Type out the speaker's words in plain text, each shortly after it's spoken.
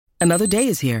Another day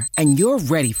is here, and you're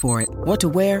ready for it. What to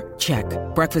wear? Check.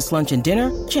 Breakfast, lunch, and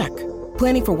dinner? Check.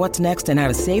 Planning for what's next and how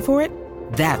to save for it?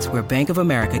 That's where Bank of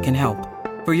America can help.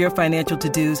 For your financial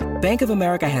to-dos, Bank of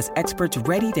America has experts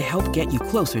ready to help get you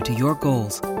closer to your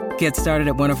goals. Get started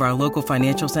at one of our local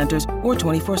financial centers or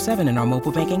 24/7 in our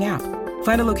mobile banking app.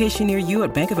 Find a location near you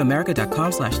at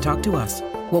bankofamerica.com/talktous.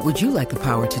 What would you like the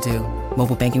power to do?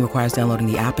 Mobile banking requires downloading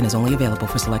the app and is only available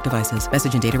for select devices.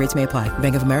 Message and data rates may apply.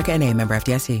 Bank of America N.A., member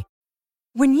FDIC.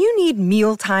 When you need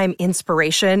mealtime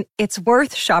inspiration, it's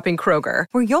worth shopping Kroger,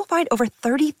 where you'll find over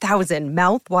 30,000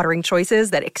 mouth-watering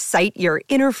choices that excite your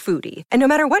inner foodie. And no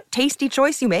matter what tasty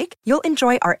choice you make, you'll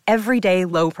enjoy our everyday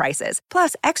low prices,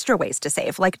 plus extra ways to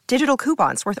save, like digital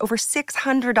coupons worth over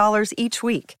 $600 each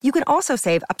week. You can also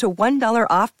save up to $1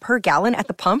 off per gallon at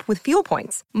the pump with fuel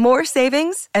points. More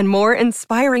savings and more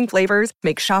inspiring flavors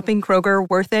make shopping Kroger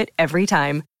worth it every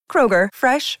time. Kroger,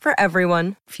 fresh for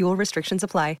everyone. Fuel restrictions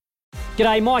apply.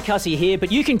 G'day, Mike Hussey here,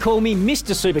 but you can call me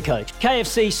Mr. Supercoach.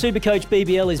 KFC Supercoach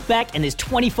BBL is back and there's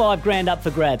 25 grand up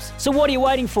for grabs. So what are you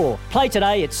waiting for? Play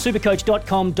today at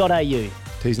supercoach.com.au.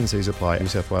 T's and C's apply. New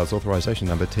South Wales authorisation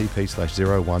number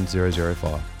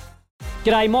TP/01005.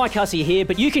 G'day, Mike Hussey here,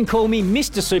 but you can call me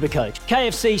Mr. Supercoach.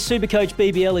 KFC Supercoach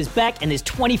BBL is back and there's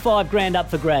 25 grand up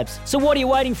for grabs. So what are you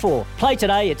waiting for? Play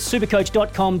today at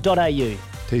supercoach.com.au.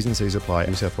 T's and C's apply.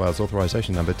 New South Wales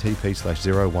authorisation number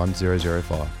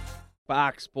TP/01005.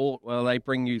 Spark Sport, well, they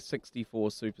bring you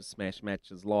 64 Super Smash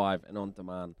matches live and on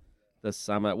demand this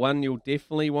summer. One you'll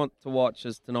definitely want to watch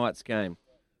is tonight's game.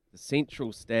 The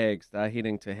Central Stags, they're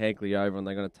heading to Hagley Oval and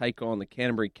they're going to take on the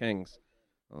Canterbury Kings.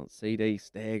 Well, CD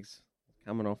Stags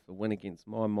coming off the win against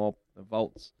my mob, the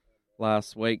Volts,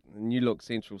 last week. The New Look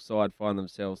Central side find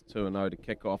themselves 2-0 to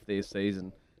kick off their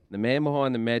season. The man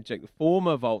behind the magic, the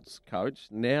former Volts coach,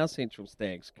 now Central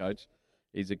Stags coach,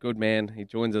 he's a good man. He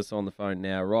joins us on the phone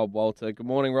now. Rob Walter. Good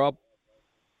morning, Rob.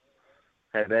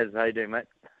 Hey, Baz. How you doing, mate?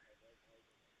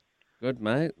 Good,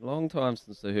 mate. Long time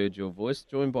since I heard your voice.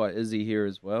 Joined by Izzy here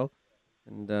as well.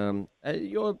 And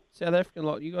you're South African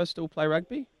lot. You guys still play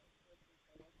rugby?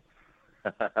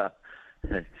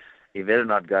 You better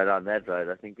not go down that road.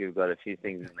 I think we've got a few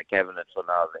things in the cabinet for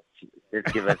now.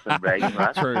 Let's give us some bragging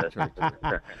rights.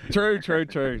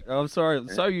 True. I'm sorry. I'm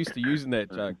so used to using that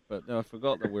joke, but no, I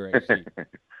forgot that we're actually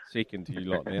second to you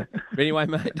lot now. But anyway,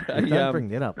 mate. Don't bring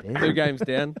that up, Dan. 2 games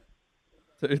down.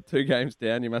 Two games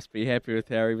down. You must be happy with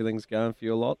how everything's going for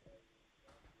your lot.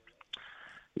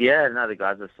 Yeah, no, the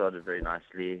guys have started very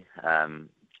nicely.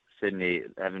 Certainly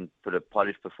haven't put a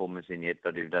polished performance in yet,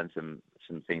 but we've done some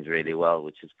things really well,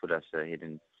 which has put us ahead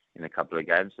in a couple of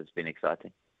games. So it's been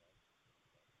exciting.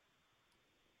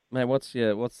 Mate, what's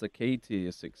the key to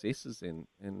your successes then,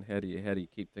 and how do you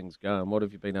keep things going? What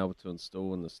have you been able to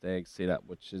install in the Stags setup,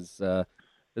 which has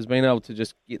been able to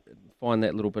just find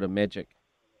that little bit of magic?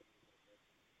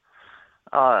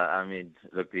 Oh, I mean,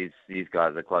 look, these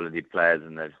guys are quality players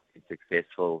and they've been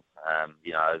successful,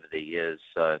 over the years.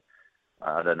 So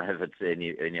I don't know if it's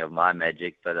any of my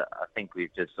magic, but I think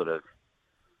we've just sort of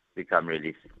become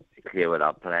really clear with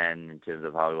our plan in terms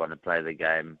of how we want to play the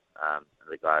game.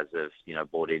 The guys have,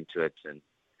 bought into it, and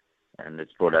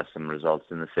it's brought us some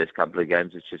results in the first couple of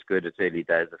games, which is good. It's early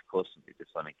days, of course, and we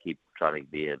just want to keep trying to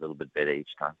be a little bit better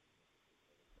each time.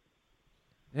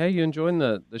 How are you enjoying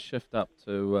the shift up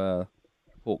to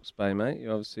Hawke's Bay, mate?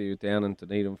 You're down in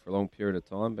Dunedin for a long period of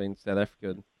time, being South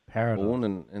African born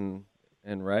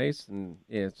and raised, and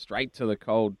straight to the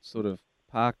cold sort of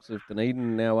parks of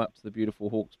Dunedin, now up to the beautiful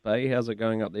Hawke's Bay. How's it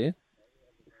going up there?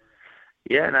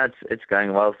 Yeah, no, it's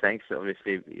going well, thanks.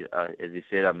 Obviously, as you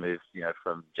said, I moved,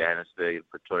 from Johannesburg,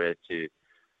 Pretoria to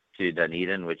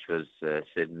Dunedin, which was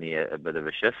certainly a bit of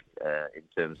a shift in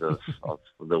terms of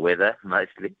the weather,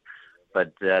 mostly.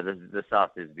 But the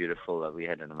south is beautiful. We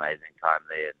had an amazing time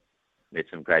there and met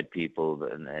some great people.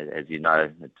 And as you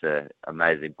know, it's an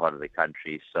amazing part of the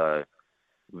country. So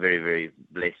very, very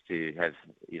blessed to have,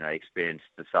 experienced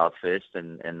the south first.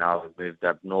 And now we've moved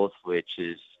up north, which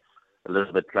is a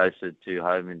little bit closer to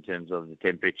home in terms of the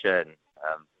temperature. And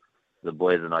the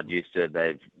boys are not used to it.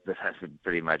 They're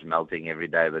pretty much melting every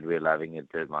day, but we're loving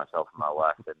it, myself and my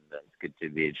wife. And it's good to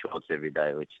be in shorts every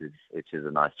day, which is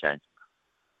a nice change.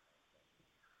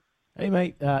 Hey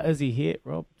mate, Izzy here,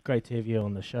 Rob. Great to have you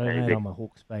on the show, hey, mate. I'm a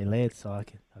Hawke's Bay lad, so I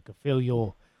can feel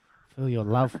your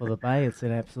love for the Bay. It's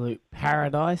an absolute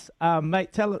paradise.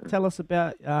 Mate, tell us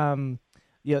about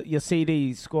your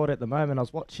CD squad at the moment. I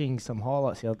was watching some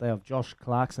highlights the other day of Josh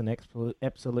Clarkson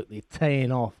absolutely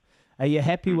teeing off. Are you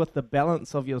happy with the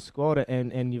balance of your squad,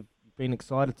 and you've been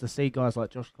excited to see guys like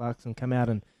Josh Clarkson come out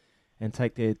and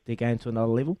take their game to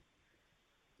another level?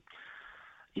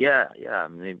 Yeah. I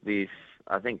mean,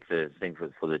 I think the thing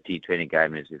for the T20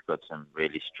 game is we've got some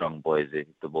really strong boys that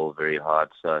hit the ball very hard.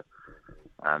 So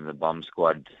the bomb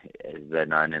squad, as they're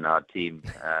known in our team,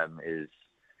 is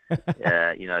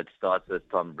it starts with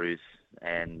Tom Bruce,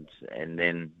 and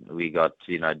then we got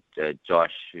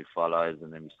Josh who follows,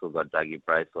 and then we still got Dougie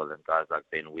Bracewell and guys like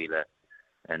Ben Wheeler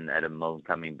and Adam Milne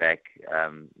coming back,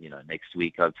 next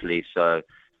week hopefully. So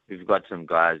we've got some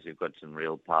guys who've got some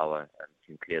real power and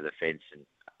can clear the fence, and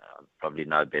probably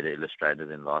no better illustrated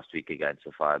than last week against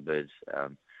the Firebirds.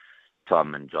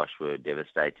 Tom and Josh were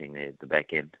devastating there at the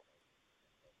back end.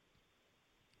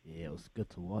 Yeah, it was good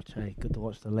to watch. Hey, good to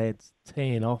watch the lads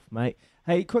teeing off, mate.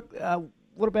 Hey, quick,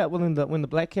 what about when the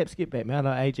Black Caps get back, man?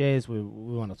 AJ, we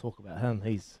want to talk about him.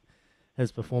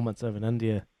 His performance over in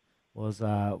India was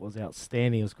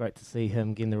outstanding. It was great to see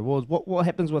him getting the rewards. What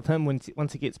happens with him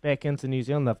once he gets back into New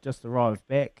Zealand? They've just arrived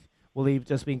back. Will he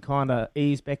just been kind of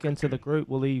eased back into the group?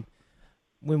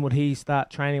 When would he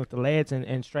start training with the lads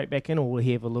and straight back in, or will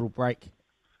he have a little break?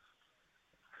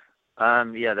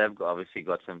 They've obviously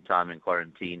got some time in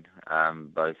quarantine,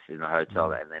 both in the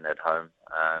hotel and then at home.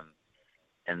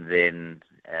 And then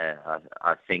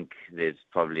I think there's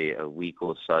probably a week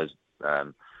or so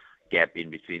gap in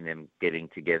between them getting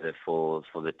together for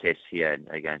the test here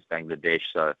against Bangladesh.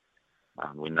 So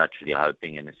we're naturally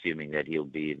hoping and assuming that he'll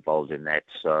be involved in that.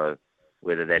 So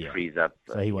whether that frees up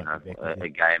a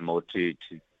game or two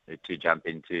to jump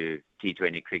into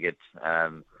T20 cricket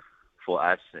for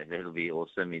us, it'll be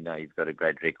awesome. He's got a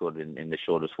great record in the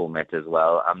shortest format as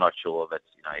well. I'm not sure, but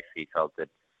if he felt that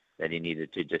he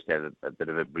needed to just have a bit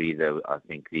of a breather, I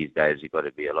think these days you've got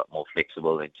to be a lot more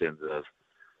flexible in terms of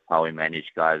how we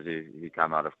manage guys who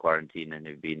come out of quarantine and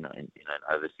who've been in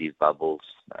overseas bubbles.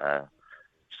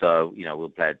 So we'll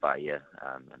play it by ear.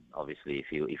 And obviously,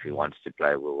 if he wants to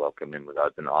play, we'll welcome him with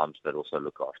open arms, but also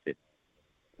look after him.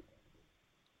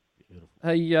 Beautiful.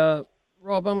 Hey,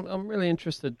 Rob, I'm really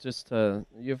interested.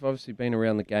 You've obviously been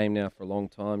around the game now for a long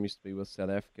time. Used to be with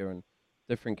South Africa in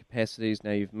different capacities.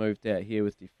 Now you've moved out here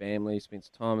with your family, spent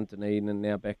some time in Dunedin, and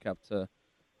now back up to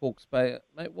Hawke's Bay.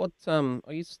 Mate, what I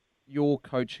guess your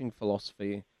coaching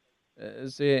philosophy?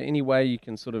 Is there any way you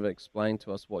can sort of explain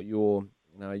to us what you're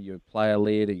player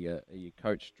led? Are you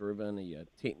coach driven? Are you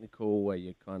technical? Are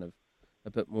you kind of a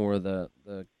bit more of the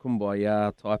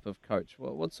kumbaya type of coach?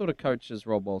 What sort of coach is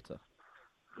Rob Walter?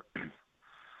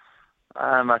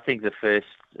 I think the first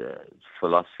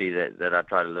philosophy that I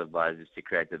try to live by is to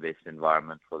create the best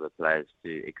environment for the players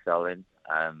to excel in.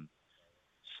 I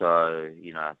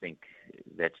think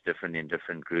that's different in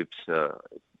different groups.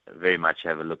 Very much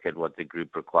have a look at what the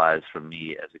group requires from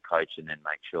me as a coach, and then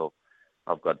make sure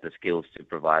I've got the skills to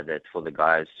provide that for the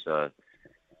guys. So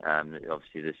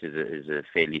obviously this is a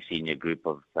fairly senior group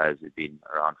of players who've been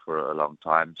around for a long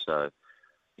time. So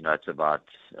it's about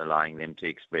allowing them to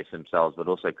express themselves, but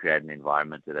also create an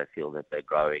environment that they feel that they're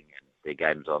growing and their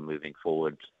games are moving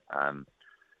forward, and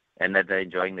that they're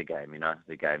enjoying the game.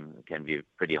 The game can be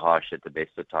pretty harsh at the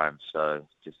best of times. So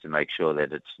just to make sure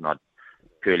that it's not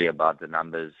purely about the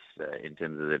numbers in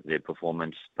terms of their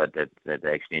performance, but that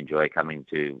they actually enjoy coming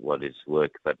to what is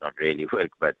work, but not really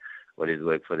work, but what is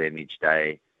work for them each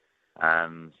day.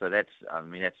 So that's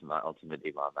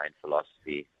ultimately my main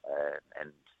philosophy,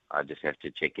 and I just have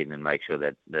to check in and make sure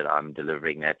that I'm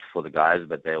delivering that for the guys,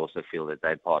 but they also feel that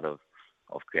they're part of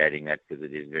creating that, because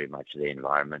it is very much their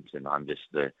environment, and I'm just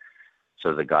the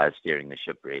guy steering the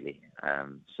ship, really.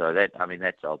 So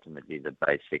that's ultimately the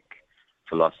basic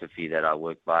philosophy that I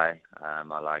work by.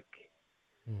 I like,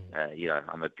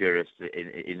 I'm a purist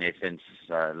in essence.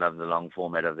 I love the long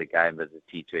format of the game, but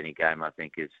the T20 game, I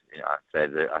think, is,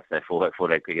 I say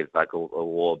four-day cricket is like a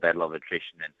war, battle of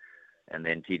attrition, and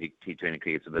then T20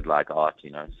 cricket's a bit like art,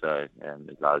 so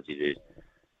it allows you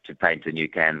to paint a new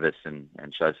canvas and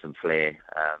show some flair.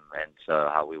 And so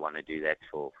how we want to do that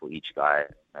for each guy,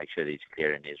 make sure that he's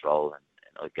clear in his role, and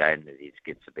again, that he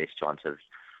gets the best chance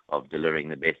of delivering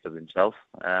the best of himself.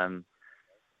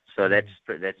 So that's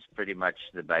pretty much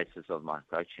the basis of my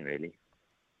coaching, really.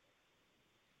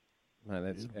 No,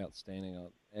 that's outstanding. I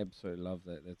absolutely love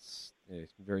that. That's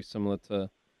very similar to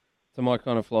my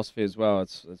kind of philosophy as well.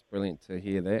 It's brilliant to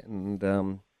hear that, and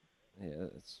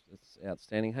it's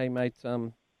outstanding. Hey, mate,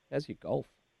 how's your golf?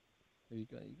 Have you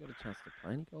got a chance to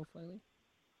play any golf lately?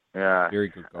 Yeah, very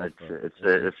good golf.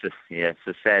 It's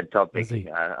a sad topic.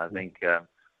 I think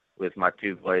with my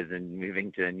two boys and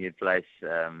moving to a new place,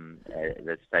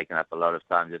 that's taken up a lot of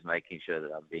time, just making sure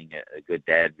that I'm being a good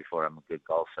dad before I'm a good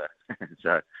golfer.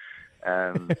 So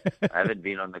I haven't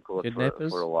been on the course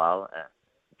for a while.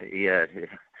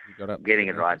 You got up getting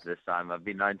it right this time. I've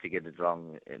been known to get it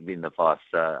wrong in the past,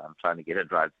 so I'm trying to get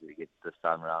it right to get this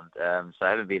time around. So I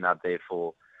haven't been out there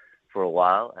for a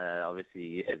while.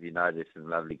 Obviously, as you know, there's some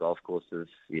lovely golf courses,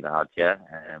 out here.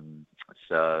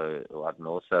 So I can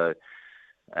also,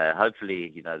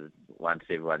 hopefully, once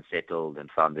everyone's settled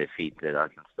and found their feet, that I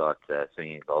can start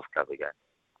swinging a golf club again.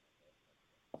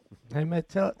 Hey,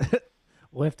 mate,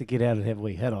 we'll have to get out and have a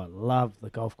wee hit. I love the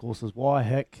golf courses.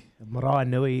 Waihick, Marae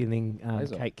Nui, and then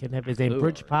Cape Kidnappers, and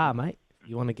Bridge Par, mate. If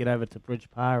you want to get over to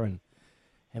Bridge Par and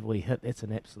have a wee hit, that's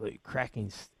an absolute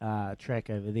cracking track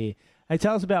over there. Hey,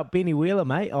 tell us about Benny Wheeler,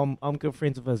 mate. I'm good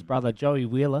friends with his brother, Joey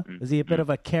Wheeler. Is he a bit of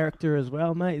a character as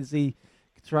well, mate? Does he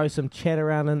throw some chat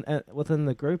around within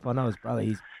the group? I know his brother,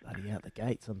 he's bloody out the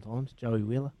gate sometimes, Joey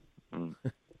Wheeler.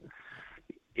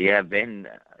 Yeah, Ben's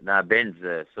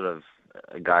sort of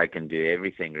a guy who can do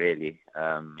everything, really.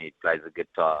 He plays the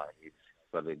guitar. He's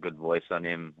got a good voice on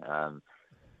him.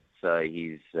 So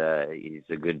he's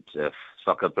a good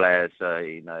soccer player. So,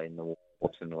 in the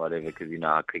walks and whatever, because,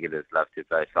 our cricketers love to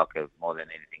play soccer more than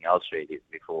anything else, really,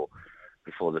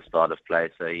 before the start of play.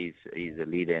 So he's a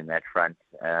leader in that front.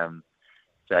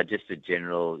 So just a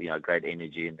general, great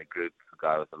energy in the group, a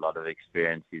guy with a lot of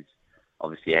experience. He's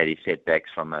obviously had his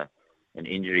setbacks from an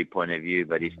injury point of view,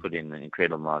 but he's put in an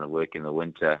incredible amount of work in the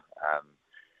winter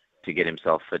to get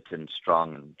himself fit and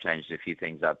strong, and changed a few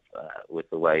things up with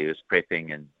the way he was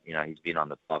prepping. And, he's been on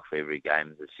the park for every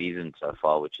game of the season so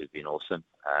far, which has been awesome.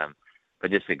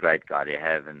 But just a great guy to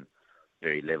have, and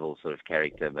very level sort of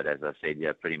character. But as I said,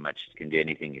 pretty much can do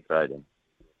anything you throw at him.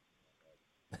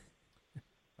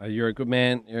 You're a good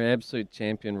man. You're an absolute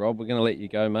champion, Rob. We're going to let you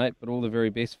go, mate. But all the very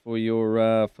best for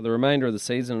your for the remainder of the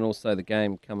season, and also the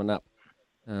game coming up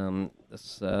tonight.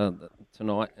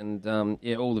 And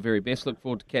all the very best. Look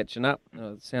forward to catching up.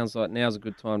 It sounds like now's a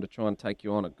good time to try and take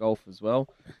you on at golf as well.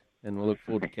 And we'll look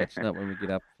forward to catching up when we get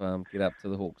up to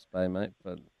the Hawke's Bay, mate.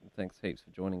 But thanks heaps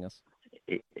for joining us.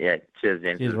 Yeah, cheers,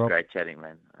 James. It was great chatting,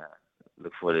 man.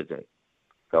 Look forward to it.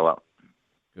 Go up.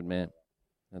 Good man.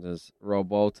 That is Rob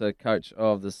Walter, coach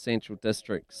of the Central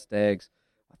District Stags.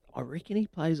 I reckon he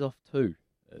plays off two.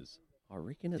 I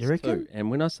reckon it's two. And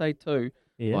when I say two,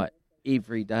 like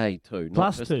every day two.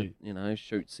 Plus not just two.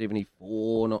 Shoot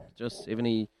 74, not just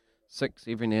 76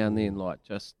 every now and then. Like,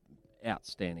 just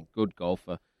outstanding. Good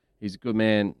golfer. He's a good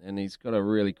man, and he's got a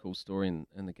really cool story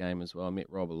in the game as well. I met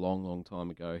Rob a long, long time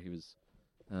ago. He was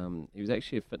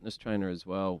actually a fitness trainer as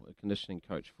well, a conditioning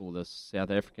coach for the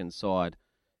South African side.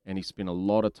 And he spent a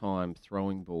lot of time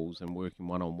throwing balls and working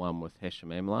one-on-one with Hashim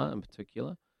Amla in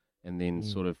particular. And then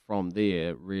sort of from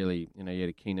there, really, he had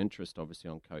a keen interest,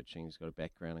 obviously, on coaching. He's got a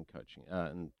background in coaching,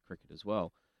 in cricket as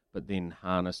well. But then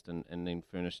harnessed and then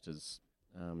furnished his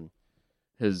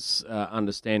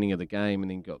understanding of the game, and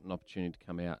then got an opportunity to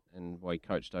come out. And he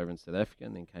coached over in South Africa,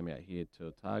 and then came out here to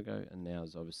Otago, and now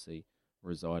is obviously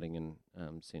residing in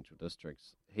Central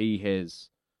Districts. He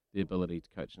has the ability to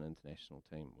coach an international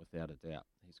team, without a doubt.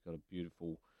 He's got a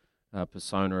beautiful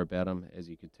persona about him. As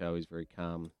you could tell, he's a very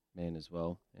calm man as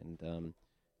well. And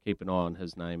keep an eye on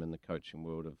his name in the coaching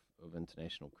world of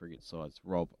international cricket sides,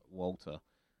 Rob Walter.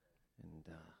 And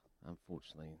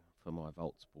unfortunately for my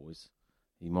Volts boys,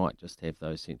 he might just have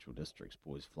those Central Districts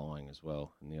boys flying as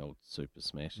well in the old Super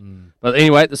Smash. But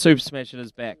anyway, the Super Smash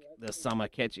is back this summer.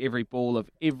 Catch every ball of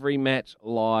every match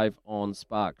live on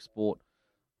Spark Sport.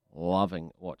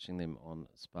 Loving watching them on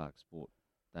Spark Sport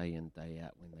day in, day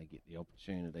out when they get the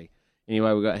opportunity.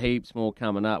 Anyway, we've got heaps more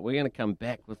coming up. We're going to come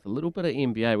back with a little bit of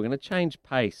NBA. We're going to change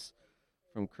pace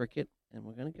from cricket, and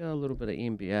we're going to go a little bit of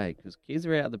NBA, because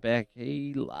Keza out the back,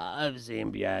 he loves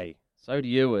NBA. So do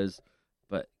you,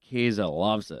 but Keza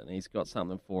loves it, and he's got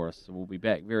something for us. So we'll be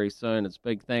back very soon. It's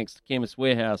big thanks to Chemist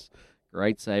Warehouse.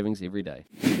 Great savings every day.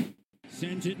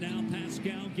 Sends it now.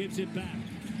 Pascal gives it back.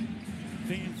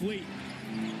 Van Fleet.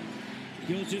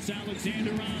 Gilgeous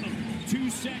Alexander on him. 2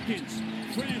 seconds.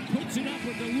 Fred puts it up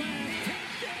with the left.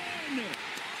 Tapped in.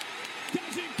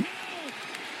 Doesn't count.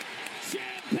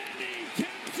 Champagny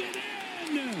counts it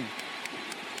in.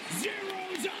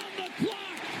 Zeros on the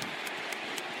clock.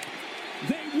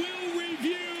 They will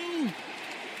review.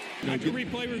 After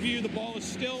replay review, the ball is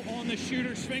still on the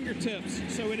shooter's fingertips,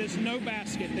 so it is no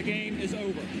basket. The game is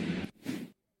over.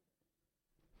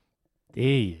 There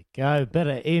you go. Bit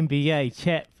of NBA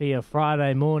chat for your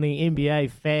Friday morning. NBA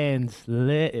fans,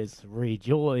 let us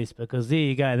rejoice, because there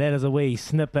you go. That is a wee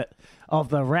snippet of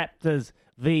the Raptors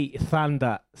v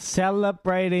Thunder.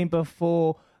 Celebrating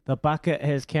before the bucket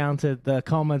has counted. The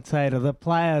commentator, the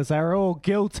players are all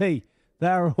guilty.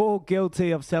 They're all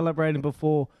guilty of celebrating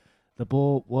before the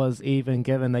ball was even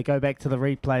given. They go back to the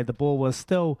replay. The ball was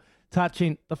still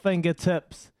touching the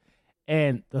fingertips,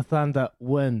 and the Thunder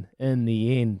win in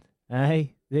the end.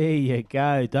 Hey, there you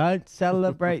go. Don't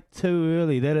celebrate too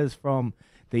early. That is from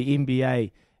the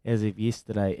NBA as of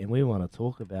yesterday, and we want to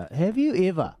talk about, have you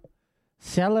ever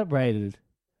celebrated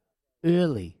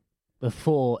early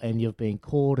before and you've been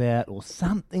called out or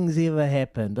something's ever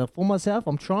happened? For myself,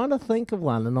 I'm trying to think of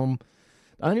one, and the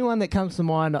only one that comes to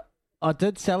mind, I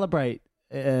did celebrate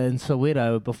in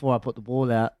Soweto before I put the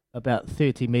ball out about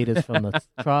 30 metres from the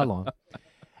try line.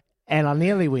 And I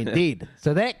nearly went dead.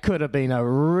 So that could have been a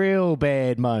real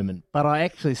bad moment. But I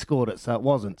actually scored it, so it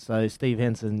wasn't. So Steve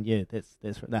Hansen, yeah, that's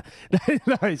right.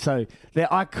 No, so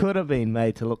I could have been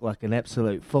made to look like an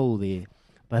absolute fool there.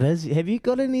 But have you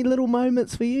got any little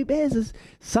moments for you, Baz? Does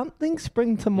something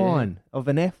spring to mind of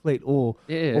an athlete or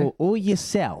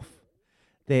yourself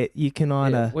that you can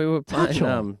either touch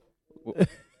on?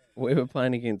 We were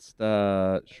playing against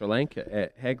Sri Lanka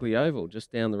at Hagley Oval, just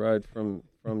down the road from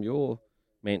your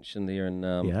mansion there in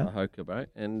Ahoka, bro.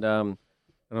 And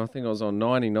I think I was on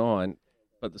 99,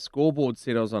 but the scoreboard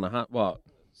said I was on I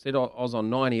was on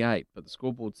 98, but the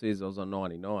scoreboard says I was on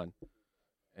 99.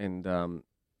 And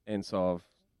so I've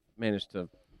managed to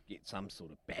get some sort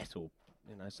of battle,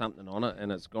 something on it,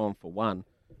 and it's gone for 1.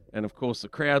 And of course the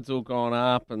crowd's all gone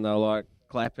up and they're like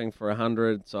clapping for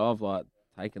 100. So I've like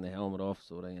taken the helmet off,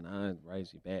 sort of,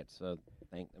 raise your bat. So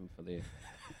thank them for their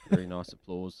very nice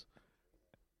applause.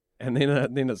 And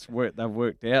then it's worked. They've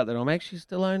worked out that I'm actually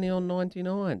still only on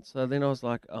 99. So then I was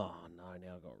like, oh no,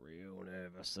 now I got real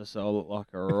nervous. This I'll look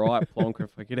like a right plonker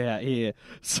if I get out here.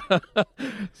 So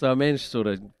I managed to sort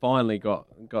of finally got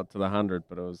to the 100,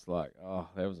 but it was like, oh,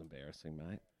 that was embarrassing,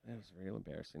 mate. That was real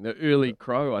embarrassing. The early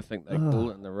crow, I think they call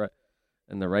it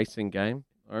in the racing game.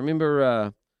 I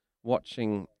remember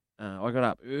watching. I got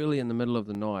up early in the middle of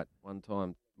the night one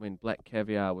time when Black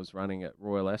Caviar was running at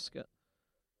Royal Ascot.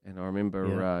 And I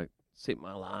remember set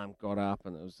my alarm, got up,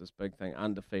 and it was this big thing,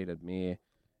 undefeated mare,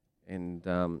 and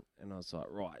I was like,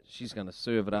 right, she's going to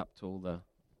serve it up to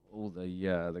all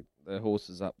the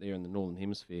horses up there in the Northern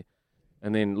Hemisphere.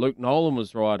 And then Luke Nolan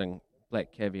was riding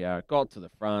Black Caviar, got to the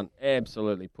front,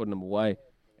 absolutely putting him away,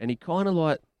 and he kind of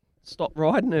like stopped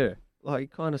riding her, like he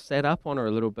kind of sat up on her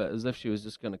a little bit as if she was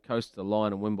just going to coast the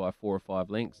line and win by 4 or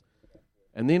 5 lengths.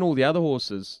 And then all the other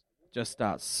horses just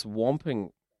start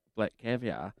swamping Black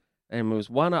Caviar, and there was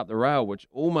one up the rail which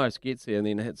almost gets there, and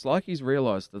then it's like he's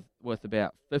realised that with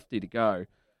about 50 to go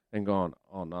and gone,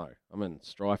 oh no, I'm in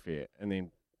strife here, and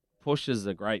then pushes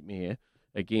the great mare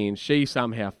again. She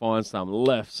somehow finds some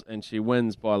lifts and she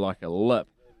wins by like a lip,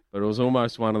 but it was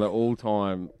almost one of the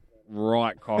all-time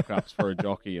right cock-ups for a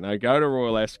jockey. Go to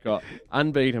Royal Ascot,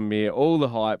 unbeaten mare, all the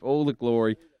hype, all the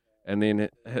glory, and then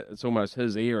it's almost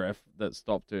his era that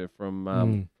stopped her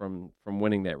from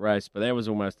winning that race. But that was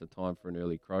almost the time for an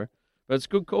early crow. But it's a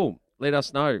good call. Let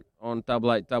us know on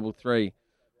 8833,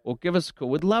 or give us a call.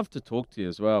 We'd love to talk to you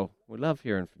as well. We love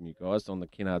hearing from you guys on the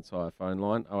Kennards Hire phone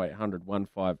line, 0800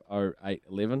 150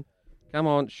 811. Come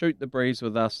on, shoot the breeze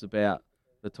with us about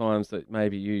the times that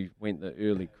maybe you went the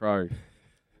early crow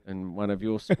in one of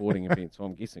your sporting events. Well,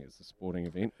 I'm guessing it's a sporting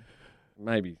event.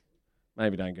 Maybe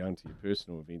don't go into your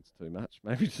personal events too much.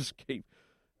 Maybe just keep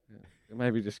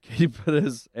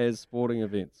it as sporting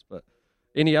events. But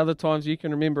any other times you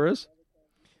can remember us?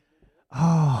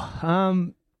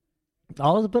 I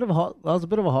was a bit of a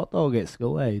hot dog at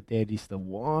school. Dad used to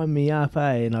wind me up,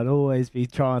 and I'd always be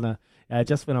trying to.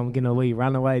 Just when I'm going to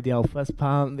run away, the old fist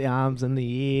pump, the arms in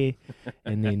the air,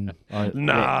 and then yeah,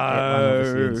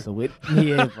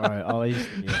 bro,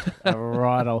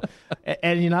 right.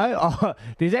 And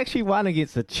there's actually one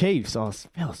against the Chiefs. I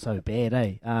felt so bad,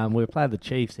 we were playing the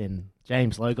Chiefs, and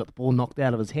James Lowe got the ball knocked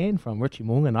out of his hand from Richie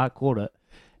Morgan. I caught it,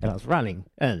 and I was running,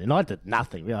 and I did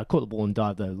nothing. Really. I caught the ball and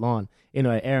dived over the line.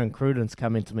 Anyway, Aaron Crudence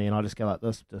come into me, and I just go like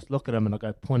this, just look at him, and I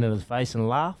go point at his face and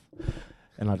laugh.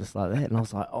 And I just like that, and I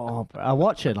was like, oh, bro. I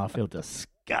watch it, and I feel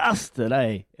disgusted,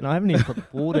 And I haven't even put the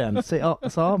ball down. So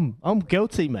I'm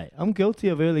guilty, mate. I'm guilty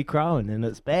of early crowing, and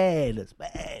it's bad. It's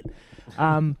bad.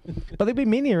 But there'll be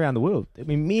many around the world.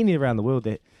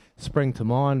 That spring to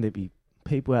mind. There'll be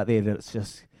people out there that it's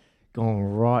just gone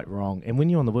right wrong. And when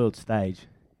you're on the world stage,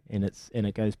 and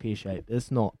it goes pear-shaped,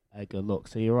 it's not a good look.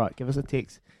 So you're right. Give us a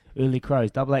text, early crows,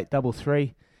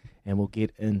 8833, and we'll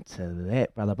get into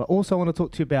that, brother. But also I want to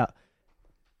talk to you about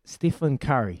Steph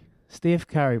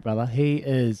Curry, brother. He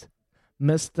is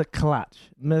Mr.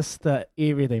 Clutch, Mr.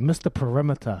 Everything, Mr.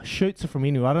 Perimeter. Shoots it from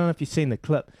anywhere. I don't know if you've seen the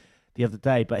clip the other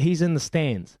day, but he's in the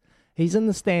stands. He's in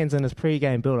the stands in his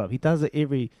pre-game build-up. He does it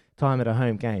every time at a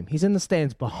home game. He's in the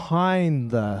stands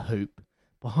behind the hoop.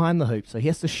 So he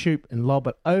has to shoot and lob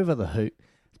it over the hoop.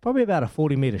 It's probably about a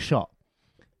 40-metre shot.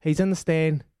 He's in the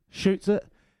stand, shoots it,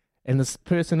 and this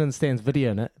person in the stand's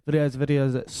videoing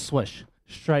it, swish,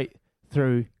 straight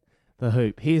through the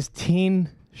hoop. He is 10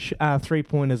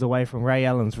 three-pointers away from Ray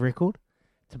Allen's record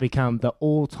to become the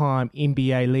all-time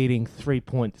NBA leading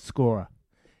three-point scorer.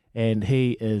 And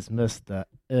he is Mr.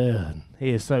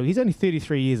 He's only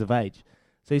 33 years of age,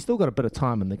 so he's still got a bit of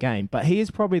time in the game. But he is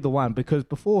probably the one, because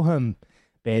before him,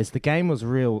 Baz, the game was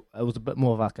real. It was a bit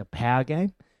more of like a power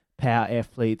game. Power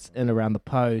athletes in around the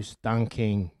post,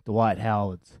 dunking, Dwight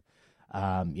Howard's,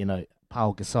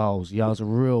 Paul Gasol's. It was a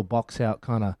real box-out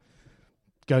kind of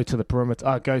go to the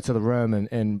perimeter, go to the rim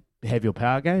and have your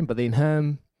power game. But then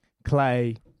him,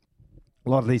 Clay, a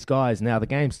lot of these guys now, the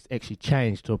game's actually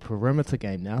changed to a perimeter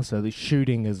game now, so the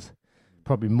shooting is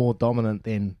probably more dominant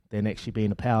than actually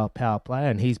being a power player,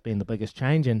 and he's been the biggest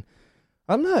change. And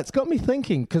I don't know, it's got me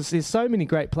thinking, because there's so many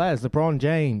great players, LeBron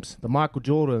James, the Michael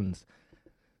Jordans,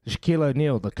 the Shaquille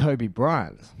O'Neal, the Kobe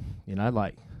Bryants,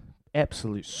 like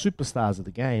absolute superstars of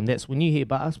the game. That's when you hear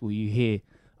basketball, you hear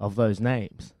of those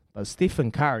names. But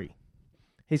Stephen Curry,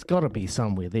 he's got to be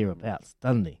somewhere thereabouts,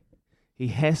 doesn't he? He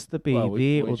has to be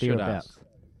there or thereabouts.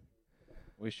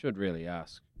 We should really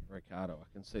ask Ricardo. I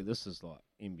can see this is like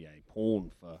NBA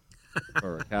porn for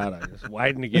Ricardo, just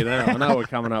waiting to get in. I know we're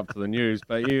coming up to the news,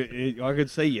 but I could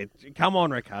see you. Come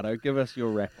on, Ricardo, give us your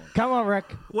rap on. Come on, Rick.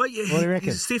 Well, yeah, what do you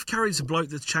reckon? Steph Curry's a bloke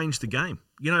that's changed the game.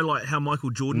 You know, like how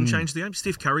Michael Jordan changed the game?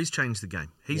 Steph Curry's changed the game.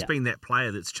 He's been that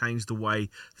player that's changed the way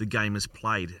the game is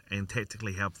played and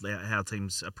tactically how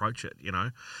teams approach it,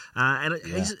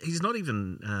 he's not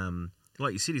even...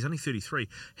 like you said, he's only 33.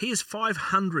 He is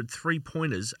 500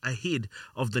 three-pointers ahead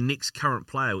of the next current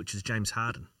player, which is James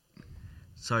Harden.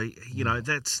 So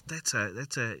that's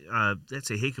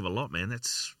a heck of a lot, man.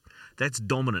 That's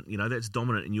dominant. That's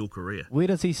dominant in your career. Where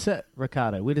does he sit,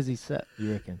 Ricardo? Where does he sit,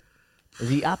 you reckon? Is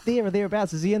he up there or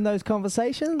thereabouts? Is he in those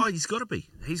conversations? Oh, he's got to be.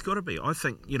 I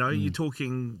think you're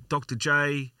talking Dr.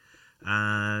 J,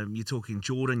 you're talking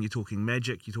Jordan, you're talking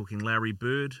Magic, you're talking Larry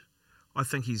Bird. I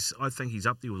think he's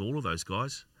up there with all of those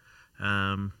guys.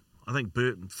 I think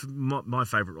Bird, my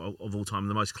favourite of all time,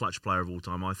 the most clutch player of all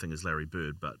time, I think is Larry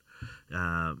Bird. But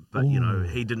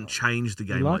he didn't change the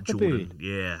game like Jordan. Bird.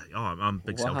 Yeah, I'm a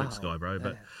big Celtics guy, bro.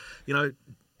 But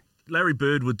Larry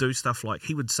Bird would do stuff like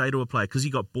he would say to a player, because he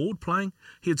got bored playing,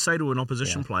 he would say to an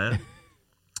opposition player,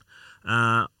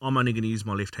 "I'm only going to use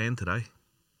my left hand today."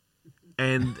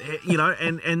 And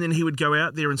and then he would go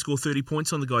out there and score 30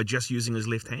 points on the guy just using his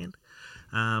left hand.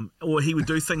 Or he would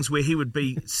do things where he would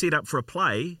be set up for a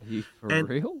play. For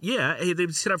real? Yeah,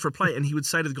 they'd set up for a play, and he would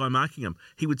say to the guy marking him,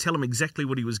 he would tell him exactly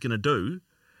what he was going to do,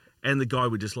 and the guy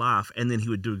would just laugh, and then he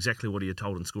would do exactly what he had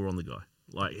told and score on the guy.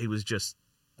 Like, he was just...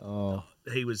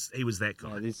 he was that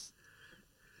guy. Yeah,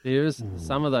 there is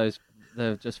some of those,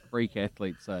 they're just freak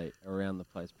athletes around the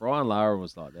place. Brian Lara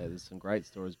was like that. There's some great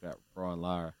stories about Brian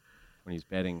Lara. When he was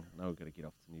batting, I know we've got to get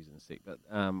off the news in a sec, but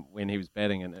when he was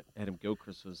batting and Adam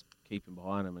Gilchrist was keeping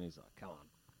behind him, and he's like, come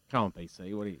on,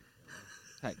 BC, what do you,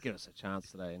 give us a chance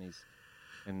today,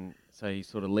 and so he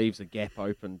sort of leaves a gap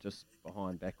open just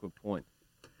behind backward point,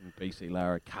 and BC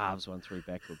Lara carves one through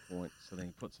backward point, so then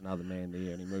he puts another man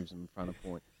there and he moves him in front of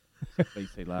point. So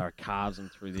BC Lara carves him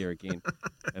through there again,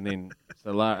 and then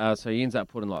so he ends up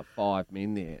putting like 5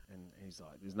 men there, and he's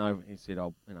like, he said,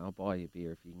 I'll buy you a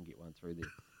beer if you can get one through there.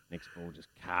 Next ball just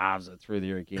carves it through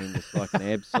there again, just like an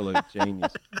absolute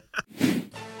genius.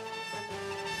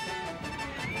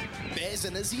 Baz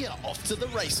and Izzy are off to the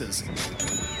races.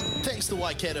 Thanks to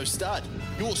Waikato Stud,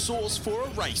 your source for a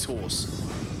racehorse.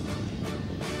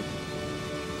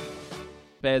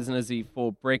 Baz and Izzy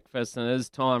for breakfast, and it is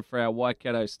time for our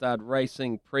Waikato Stud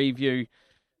racing preview.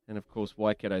 And of course,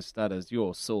 Waikato Stud is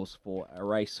your source for a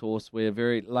racehorse. We're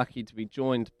very lucky to be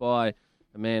joined by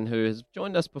a man who has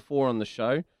joined us before on the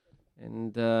show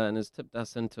and has tipped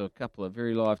us into a couple of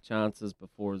very live chances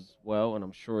before as well, and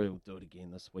I'm sure he'll do it again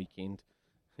this weekend.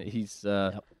 He's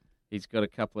got a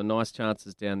couple of nice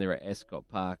chances down there at Ascot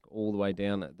Park, all the way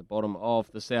down at the bottom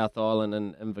of the South Island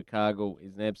in Invercargill.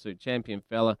 He's an absolute champion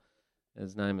fella.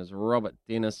 His name is Robert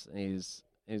Dennis. He's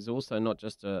also not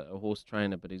just a horse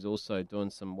trainer, but he's also doing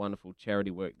some wonderful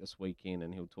charity work this weekend,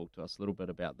 and he'll talk to us a little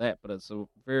bit about that. But it's a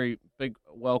very big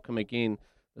welcome again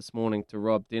this morning to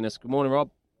Rob Dennis. Good morning, Rob.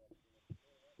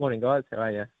 Morning, guys. How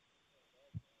are you?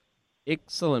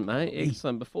 Excellent, mate.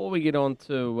 Excellent. Before we get on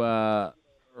to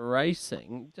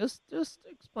racing, just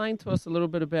explain to us a little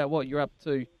bit about what you're up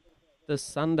to this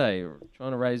Sunday, trying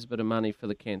to raise a bit of money for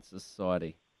the Cancer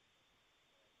Society.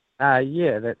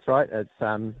 Yeah, that's right.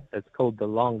 It's called the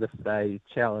Longest Day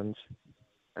Challenge.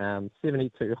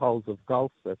 72 holes of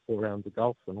golf, so 4 rounds of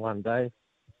golf in one day.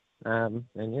 And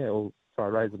yeah, we'll try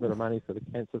to raise a bit of money for the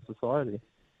Cancer Society.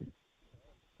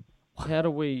 How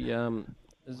do we?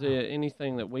 Is there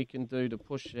anything that we can do to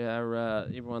push our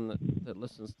everyone that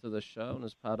listens to the show and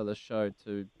is part of the show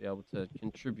to be able to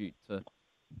contribute to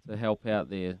help out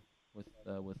there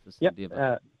with this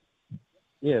endeavour?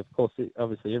 Yeah, of course.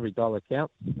 Obviously, every dollar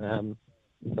counts.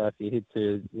 So if you head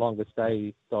to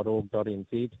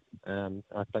longestday.org.nz,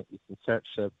 I think you can search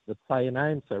the player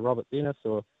name, so Robert Dennis,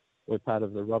 or we're part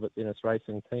of the Robert Dennis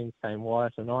Racing team, Kane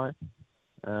Wyatt and I,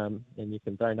 and you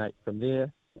can donate from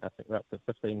there. I think we're up to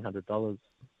 $1,500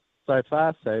 so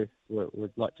far, so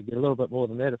we'd like to get a little bit more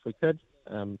than that if we could.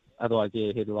 Otherwise,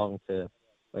 yeah, head along to,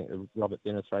 I think, the Robert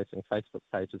Dennis Racing Facebook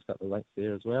page has got the link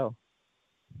there as well.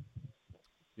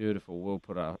 Beautiful. We'll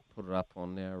put it up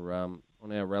on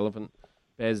our relevant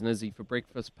Baz and Izzy for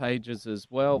breakfast pages as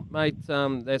well, mate.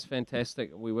 That's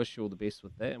fantastic. We wish you all the best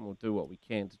with that, and we'll do what we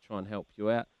can to try and help you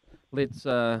out. Let's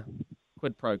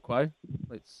quid pro quo.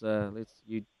 Let's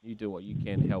you do what you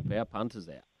can to help our punters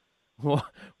out.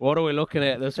 What are we looking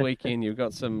at this weekend? You've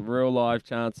got some real live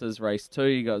chances. Race 2,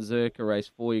 you got Zerka. Race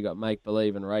 4, you got Make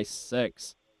Believe, and race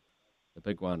 6, the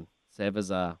big one,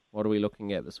 Savazar. What are we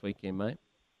looking at this weekend, mate?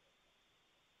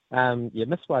 You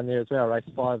missed one there as well. Race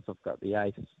 5, I've got the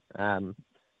Ace.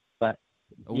 But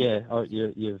yeah,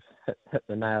 you've hit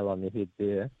the nail on the head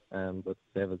there with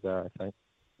Savazar. I think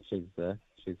she's a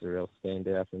real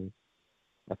standout, and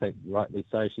I think rightly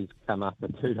so. She's come up a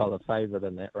 $2 favourite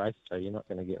in that race, so you're not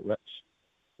going to get rich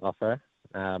off her.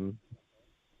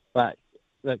 But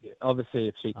look, obviously,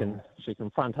 if she can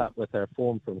front up with her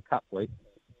form from Cup Week,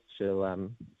 she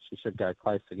should go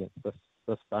close against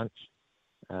this bunch.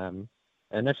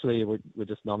 Initially, we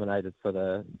just nominated for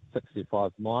the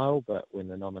 65 mile, but when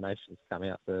the nominations come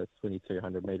out, the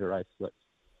 2200 metre race looked,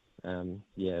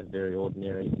 very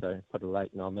ordinary. So put a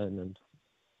late nom in,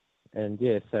 and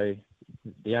yeah. So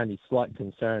the only slight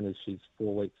concern is she's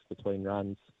 4 weeks between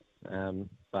runs,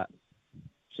 but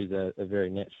she's a very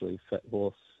naturally fit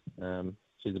horse.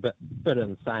 She's a bit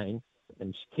insane,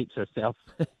 and she keeps herself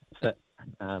fit.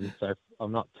 So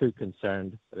I'm not too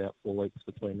concerned about 4 weeks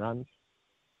between runs.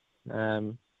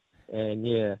 And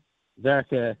yeah,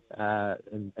 Zerka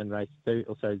in race 2,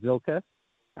 also Zilka.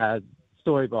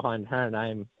 Story behind her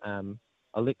name,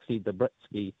 Alexei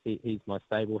Dobritsky, he's my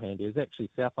stable hand. He was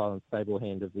actually South Island Stable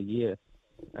Hand of the Year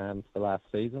for last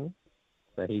season.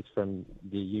 So he's from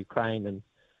the Ukraine,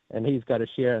 and he's got a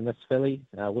share in this filly.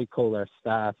 We call her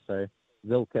Star, so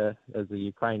Zilka is the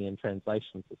Ukrainian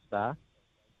translation for Star.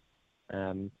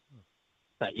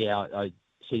 But yeah,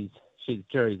 she's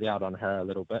jury's out on her a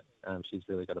little bit. She's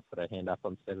really got to put her hand up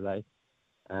on Saturday.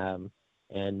 And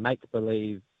Make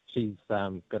Believe, she's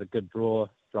got a good draw,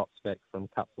 drops back from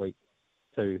Cup Week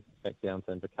 2 back down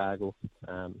to Invercargill,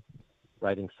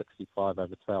 rating 65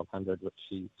 over 1200, which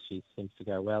she seems to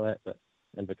go well at, but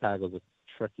Invercargill's a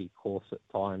tricky course at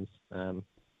times. Can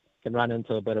run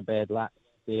into a bit of bad luck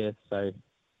there, so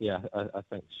yeah, I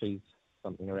think she's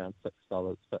something around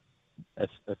 $6, but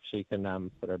if she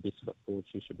can put her best foot forward,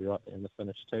 she should be right there in the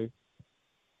finish too.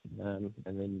 And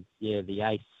then, yeah, the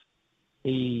Ace,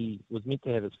 he was meant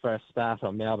to have his first start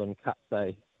on Melbourne Cup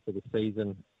Day for the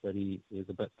season, but he was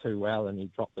a bit too well, and he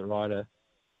dropped the rider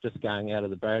just going out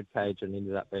of the bird cage and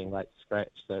ended up being late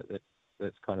scratch. So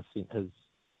that's kind of sent his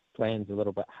plans a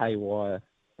little bit haywire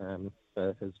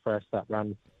for his first up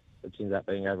run, which ended up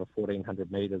being over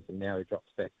 1,400 metres, and now he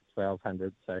drops back to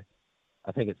 1,200. So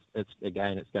I think it's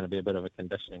going to be a bit of a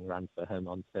conditioning run for him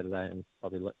on Saturday, and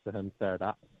probably look for him third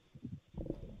up.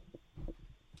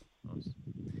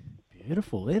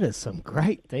 Beautiful. That is some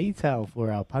great detail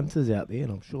for our punters out there,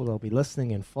 and I'm sure they'll be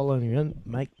listening and following you in.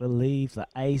 Make Believe, the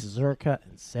Ace, Zerka,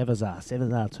 and Savazar.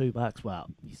 Savazar, $2. Well,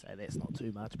 you say that's not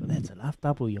too much, but that's enough.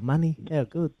 Double your money. How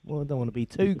good. Well, I don't want to be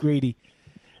too greedy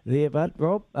there, bud.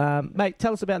 Rob, mate,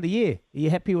 tell us about the year. Are you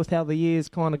happy with how the year's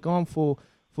kind of gone for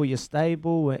your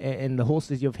stable and the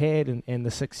horses you've had and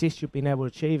the success you've been able to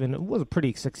achieve? And it was a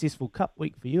pretty successful Cup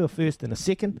Week for you, a first and a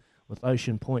second, with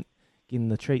Ocean Point getting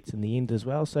the treats in the end as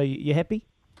well. So you happy?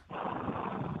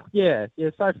 Yeah,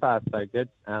 so far so good.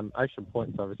 Ocean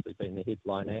Point's obviously been the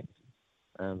headline act.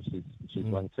 She's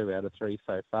won 2 out of 3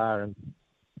 so far, and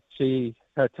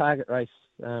her target race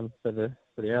for the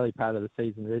early part of the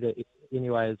season really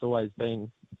anyway has always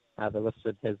been the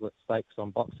listed Hazlitt Stakes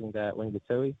on Boxing Day at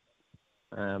Wingatui.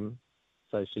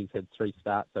 So she's had 3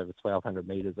 starts over 1,200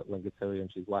 metres at Wingatui,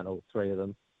 and she's won all 3 of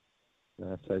them.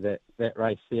 So that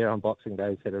race there on Boxing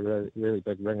Day's had a really, really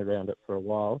big ring around it for a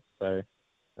while. So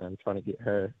I'm trying to get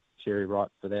her cherry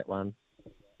ripe for that one.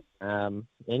 And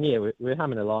yeah, we're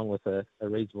humming along with a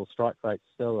reasonable strike rate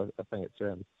still. I think it's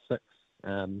around 6.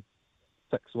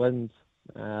 6 wins.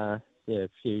 A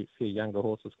few younger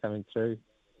horses coming through.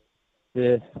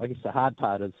 Yeah, I guess the hard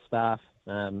part is staff.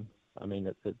 I mean,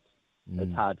 it's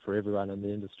hard for everyone in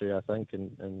the industry, I think,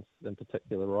 and in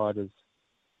particular riders.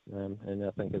 And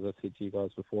I think, as I said to you guys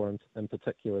before, in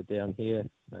particular down here,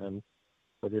 for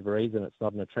whatever reason, it's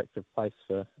not an attractive place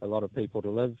for a lot of people to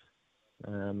live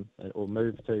or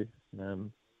move to.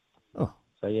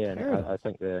 So yeah, I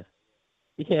think I'm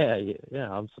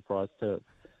surprised too. It's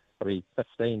probably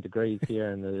 15 degrees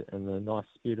here in the nice,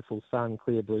 beautiful sun,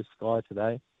 clear blue sky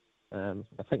today. I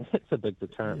think that's a big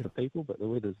deterrent for people, but the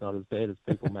weather's not as bad as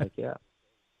people make out.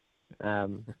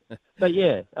 But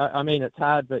yeah, I mean, it's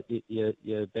hard, but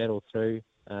you battle through.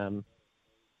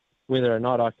 Whether or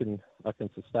not I can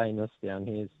sustain this down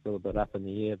here is still a bit up in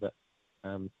the air, but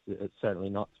it's certainly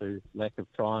not through lack of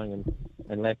trying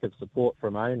and lack of support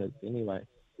from owners anyway.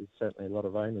 There's certainly a lot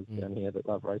of owners down here that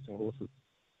love racing horses.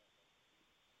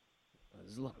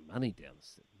 There's a lot of money down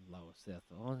the lower South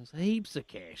Island. There's heaps of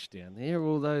cash down there.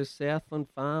 All those Southland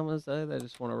farmers, they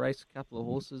just want to race a couple of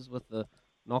horses with the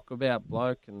knockabout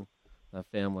bloke, and they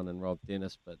found one in Rob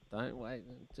Dennis. But don't wait.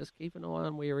 Just keep an eye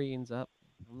on where he ends up.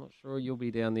 I'm not sure you'll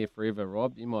be down there forever,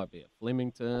 Rob. You might be at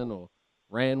Flemington or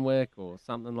Randwick or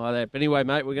something like that. But anyway,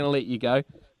 mate, we're going to let you go.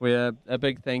 We're a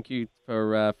big thank you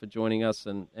for joining us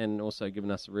and also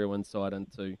giving us a real insight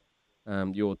into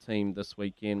your team this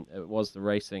weekend. It was the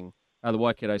racing, the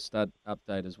Waikato Stud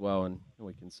update as well, and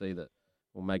we can see that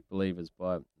we'll make believers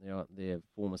by their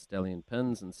former stallion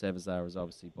pins, and Savazar is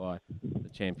obviously by the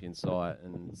champion sire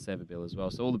and Savabeel as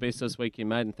well. So all the best this weekend,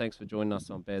 mate, and thanks for joining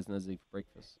us on Baz Nizzy for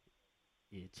breakfast.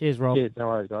 Yeah, cheers, Rob. Yeah, no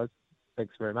worries, guys.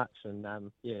 Thanks very much. And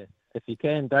if you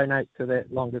can, donate to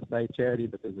that Longest Day charity,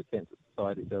 because the Cancer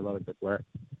Society do a lot of good work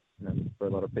for a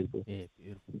lot of people. Yeah,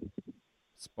 beautiful.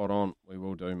 Spot on. We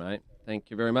will do, mate. Thank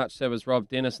you very much. That was Rob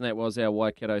Dennis, and that was our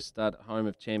Waikato Stud, home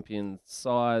of champion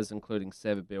sires, including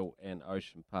Savabeel and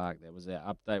Ocean Park. That was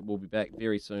our update. We'll be back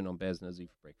very soon on Baz Nizzy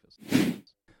for breakfast.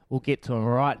 We'll get to him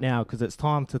right now because it's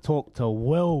time to talk to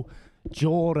Will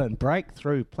Jordan,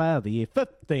 Breakthrough Player of the Year,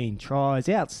 15 tries,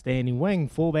 outstanding wing,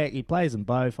 fullback. He plays them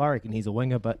both. I reckon he's a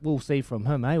winger, but we'll see from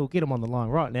him, eh? We'll get him on the line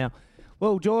right now.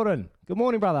 Will Jordan, good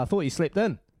morning, brother. I thought you slept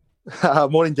in.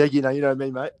 Morning, Deggy. You know me,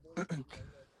 mate.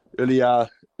 Early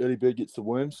bird gets the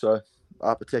worm, so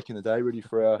up attacking the day, ready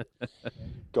for our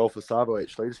golf for Savo,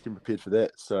 actually. Just getting prepared for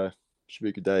that, so should be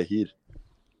a good day ahead.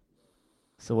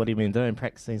 So what have you been doing?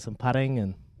 Practicing some putting?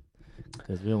 And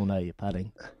because we all know you're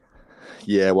putting.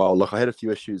 Yeah, well, look, I had a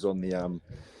few issues on the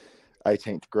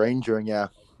 18th green during our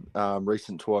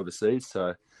recent tour overseas,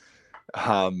 so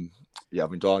I've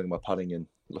been dialing my putting and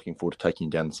looking forward to taking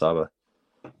down the Savo.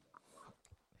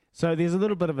 So there's a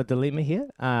little bit of a dilemma here.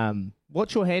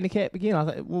 What's your handicap again?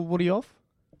 What are you off?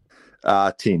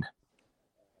 10.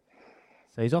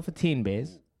 So he's off a 10,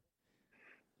 Bears.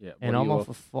 Yeah, and I'm off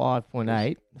a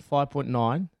 5.8,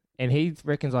 5.9, and he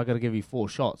reckons I got to give you 4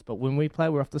 shots. But when we play,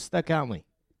 we're off the stick, aren't we?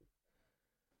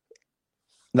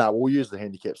 No, we'll use the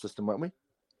handicap system, won't we?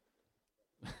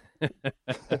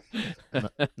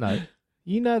 No.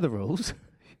 You know the rules.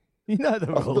 You know the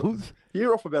rules. You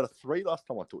were off about a 3 last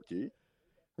time I talked to you.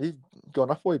 You've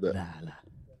gone up a wee bit. Nah.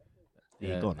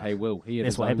 Yeah, hey, Will.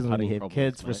 That's what happens when you have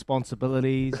kids,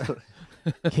 responsibilities.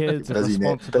 Kids and Busy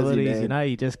responsibilities, man.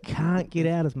 You just can't get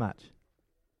out as much.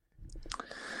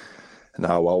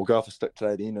 No, well, we'll go off a stick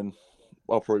today then, and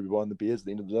I'll probably be buying the beers at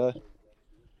the end of the day.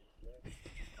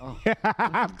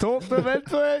 I've talked them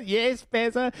into it. Yes,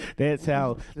 Bazza. That's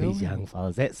how these young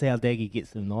fellas, that's how Daggy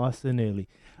gets them nice and early.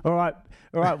 All right,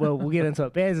 well, we'll get into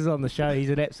it. Baz is on the show. He's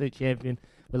an absolute champion.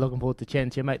 We're looking forward to chatting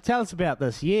to you, mate. Tell us about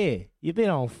this year. You've been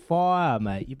on fire,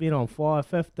 mate. You've been on fire.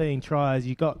 15 tries.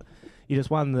 You just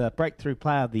won the Breakthrough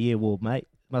Player of the Year award, mate.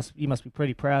 You must be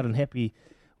pretty proud and happy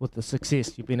with the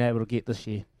success you've been able to get this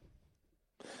year.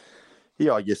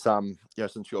 Yeah, I guess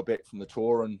since you got back from the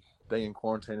tour and being in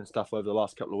quarantine and stuff over the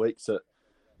last couple of weeks, it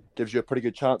gives you a pretty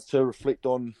good chance to reflect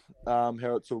on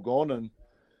how it's all gone. And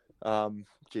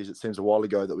it seems a while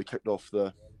ago that we kicked off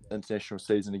the international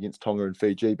season against Tonga and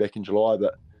Fiji back in July,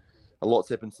 but a lot's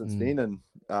happened since then, and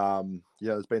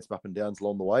there's been some up and downs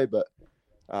along the way, but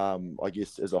I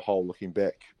guess as a whole, looking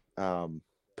back,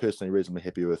 personally reasonably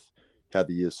happy with how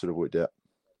the year's sort of worked out.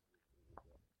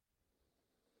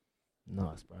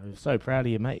 Nice, bro. So proud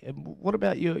of you, mate. What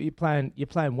about you? You're playing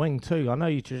wing too. I know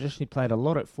you traditionally played a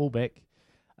lot at fullback.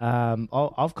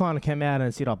 I've kind of come out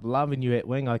and said I'm loving you at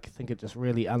wing. I think it just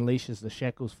really unleashes the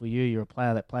shackles for you. You're a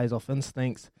player that plays off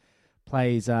instincts,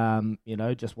 plays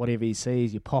just whatever he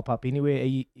sees. You pop up anywhere.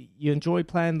 You enjoy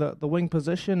playing the wing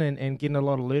position and getting a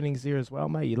lot of learnings there as well,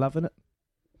 mate. You loving it?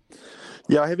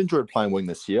 Yeah, I have enjoyed playing wing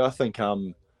this year. I think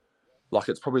like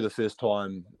it's probably the first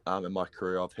time in my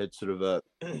career I've had sort of a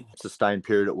sustained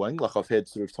period at wing. Like I've had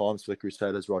sort of times for the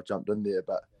Crusaders where I've jumped in there,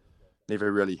 but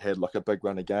never really had like a big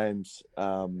run of games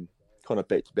kind of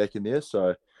back to back in there.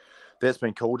 So that's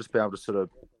been cool, just being able to sort of,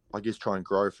 I guess, try and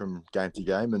grow from game to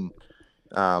game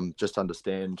and just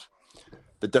understand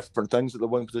the different things that the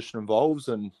wing position involves.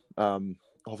 And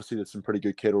obviously there's some pretty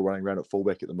good cattle running around at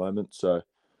fullback at the moment. So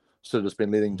sort of just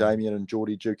been letting Damien and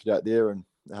Geordie duke it out there, and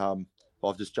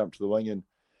I've just jumped to the wing. And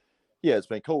yeah, it's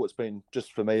been cool. It's been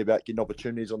just for me about getting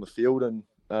opportunities on the field, and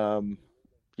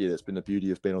yeah, that's been the beauty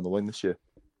of being on the wing this year.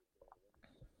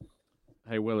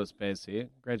 Hey, Will, it's Baz here.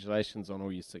 Congratulations on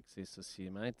all your success this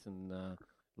year, mate, and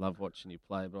love watching you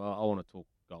play. But I want to talk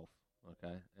golf,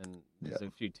 okay? And there's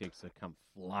a few texts that come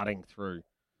flooding through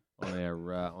on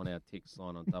our text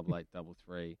line on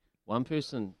 8833. One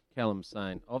person, Callum,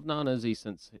 saying, I've known Izzy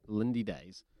since Lindy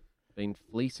days, been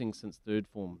fleecing since third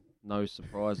form, no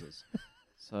surprises.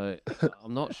 So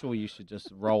I'm not sure you should just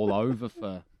roll over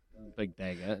for Big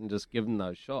Dagger and just give him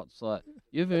those shots. Like,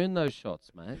 you've earned those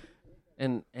shots, mate.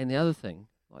 And the other thing,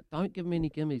 like, don't give him any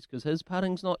gimmies because his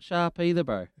putting's not sharp either,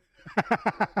 bro.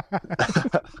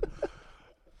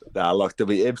 Nah, look, there'll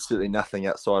be absolutely nothing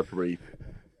outside probably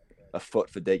a foot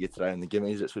for Dagger today in the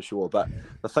gimmies, that's for sure. But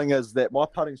the thing is that my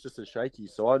putting's just as shaky,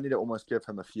 so I need to almost give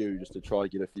him a few just to try to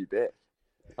get a few back.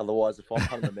 Otherwise, if I'm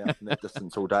putting them out from that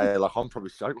distance all day, like, I'm probably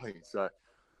struggling. So,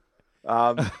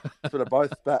 sort of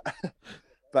both.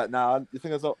 But no, the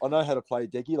thing is, I know how to play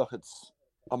Daggy. Like,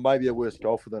 I'm maybe a worse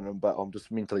golfer than him, but I'm just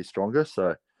mentally stronger.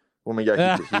 So when we go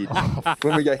head to head,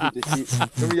 when we go head to head,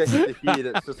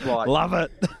 it's just like, love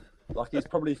it. Like, he's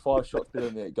probably 5 shots better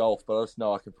than me at golf, but I just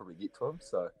know I can probably get to him.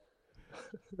 So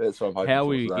that's what I'm hoping. How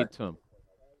will you get to him?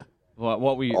 Like,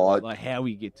 what will you like? How will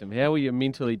you get to him? How will you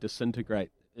mentally disintegrate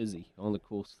Izzy on the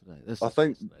course today? I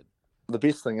think the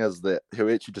best thing is that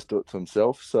he'll actually just do it to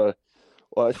himself. So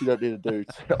I actually don't need to do.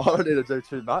 I don't need to do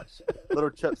too much.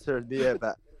 Little chips here and there,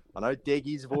 but I know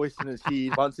Daggy's voice in his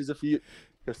head. Once there's a few,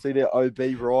 you'll see that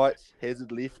OB right,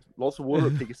 Hazard left, lots of water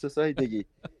at Pegasus, eh, Daggy?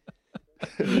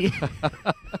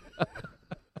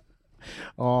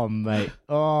 Oh, mate.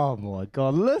 Oh, my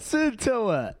God. Listen to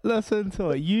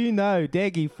it. You know,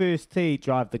 Daggy first tee,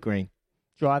 drive the green.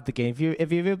 If you've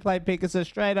ever played Pegasus,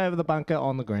 straight over the bunker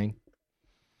on the green.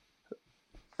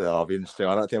 I'll be interesting.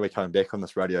 I don't think we're coming back on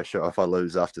this radio show if I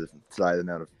lose after today, the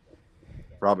amount of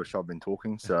rubbish I've been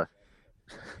talking, so...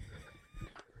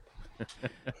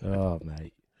 Oh,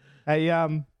 mate.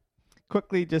 Hey,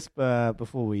 quickly, just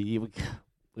before we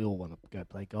all want to go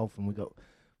play golf, and we got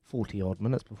 40 odd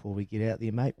minutes before we get out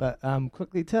there, mate. But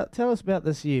quickly, tell us about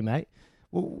this year, mate.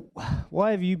 Well, why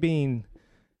have you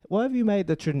made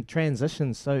the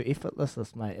transition so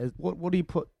effortless, mate? What do you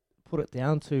put it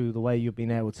down to, the way you've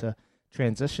been able to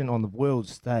transition on the world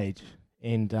stage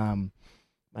and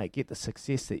mate, get the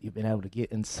success that you've been able to get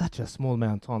in such a small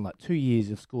amount of time? Like 2 years,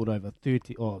 you've scored over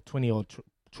 30 or 20 odd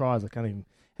tries. I can't even.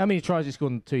 How many tries you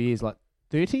scored in 2 years? Like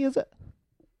 30, is it?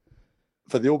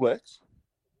 For the All Blacks?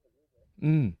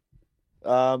 18,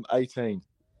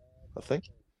 I think.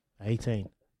 18.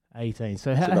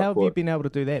 So how have you been able to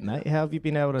do that, mate? How have you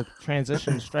been able to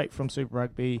transition straight from Super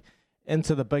Rugby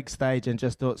into the big stage and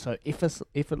just do it so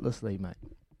effortlessly, mate?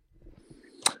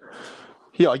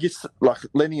 Yeah, I guess, like,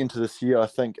 leading into this year, I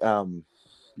think, I'd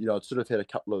sort of had a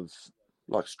couple of,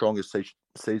 like, stronger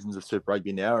seasons of Super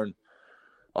Rugby now, and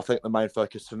I think the main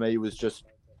focus for me was just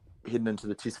heading into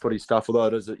the test footy stuff, although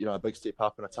it is, a big step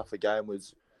up and a tougher game,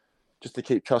 was just to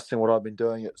keep trusting what I've been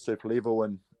doing at super level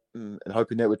and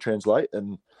hoping that would translate.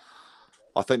 And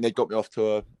I think that got me off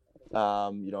to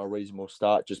a reasonable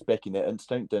start, just backing that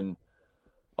instinct. And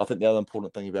I think the other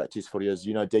important thing about test footy is,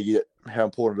 Daggy, how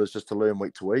important it is just to learn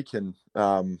week to week. And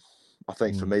I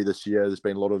think for me this year, there's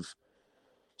been a lot of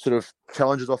sort of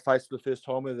challenges I've faced for the first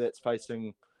time, whether that's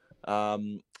facing,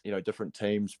 different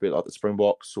teams, be it like the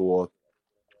Springboks or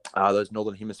those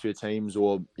Northern Hemisphere teams,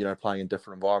 or, playing in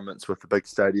different environments with the big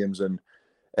stadiums and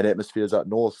atmospheres up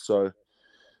north. So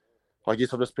I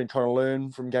guess I've just been trying to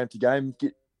learn from game to game,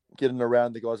 getting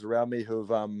around the guys around me who have,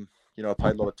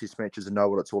 played a lot of test matches and know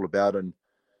what it's all about, and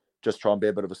just try and be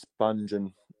a bit of a sponge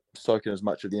and soak in as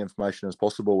much of the information as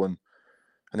possible and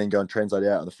then go and translate it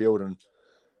out in the field. And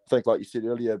I think, like you said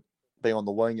earlier, being on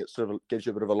the wing, it sort of gives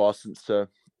you a bit of a license to,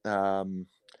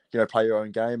 play your own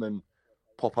game and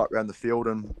pop up around the field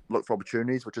and look for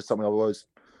opportunities, which is something I've always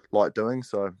liked doing.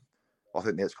 So I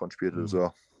think that's contributed as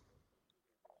well.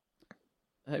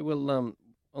 Hey, well,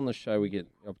 on the show we get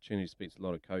the opportunity to speak to a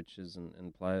lot of coaches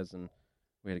and players, and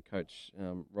we had a coach,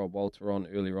 Rob Walter, on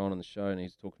earlier on in the show, and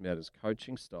he's talking about his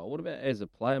coaching style. What about as a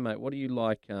player, mate? What do you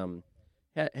like?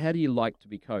 How do you like to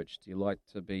be coached? Do you like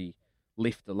to be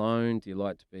left alone? Do you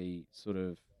like to be sort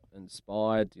of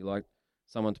inspired? Do you like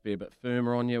someone to be a bit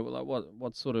firmer on you? Like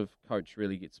what sort of coach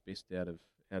really gets best out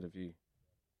of you?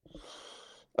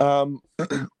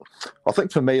 I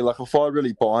think for me, like if I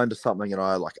really buy into something and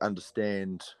I like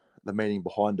understand the meaning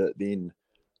behind it, then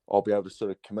I'll be able to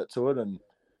sort of commit to it, and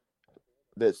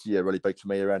that's really big for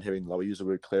me around having, like, we use the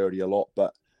word clarity a lot,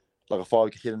 but like if I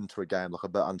head into a game like a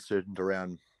bit uncertain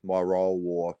around my role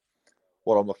or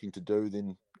what I'm looking to do,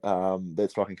 then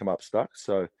that's where I can come up stuck.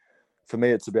 So for me,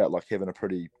 it's about like having a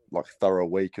pretty like thorough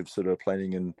week of sort of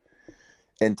planning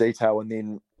and detail, and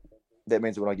then that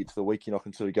means that when I get to the weekend, I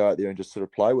can sort of go out there and just sort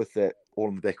of play with that all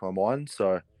in the back of my mind.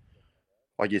 So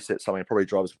I guess that's something that probably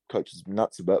drives coaches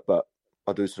nuts a bit, but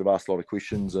I do sort of ask a lot of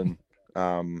questions and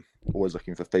always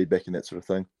looking for feedback and that sort of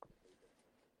thing.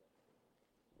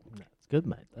 That's good,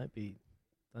 mate. Don't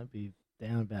be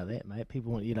down about that, mate.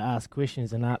 People want you to ask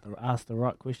questions and ask the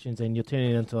right questions, and you're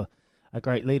turning into a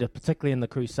great leader, particularly in the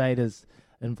Crusaders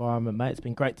environment, mate. It's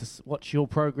been great to watch your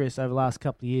progress over the last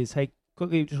couple of years. Hey,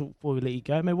 quickly, just before we let you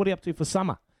go, mate, what are you up to for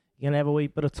summer? You going to have a wee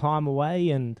bit of time away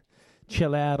and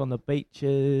chill out on the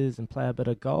beaches and play a bit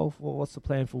of golf? What's the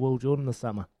plan for Will Jordan this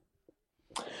summer?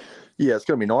 Yeah, it's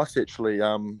going to be nice, actually.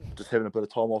 Just having a bit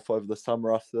of time off over the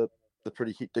summer after the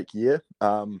pretty hectic year.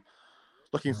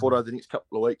 Looking forward over the next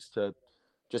couple of weeks to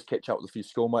just catch up with a few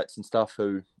schoolmates and stuff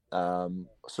who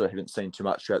sort of haven't seen too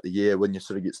much throughout the year when you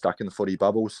sort of get stuck in the footy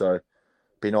bubble. So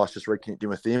be nice just reconnecting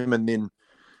with them, and then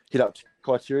head up to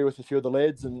Kaituiri with a few of the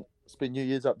lads and spend New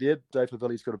Year's up there. Dave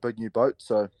Lavilli's got a big new boat,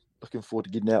 so looking forward to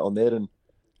getting out on that and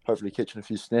hopefully catching a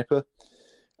few snapper.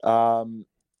 And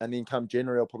then come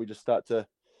January, I'll probably just start to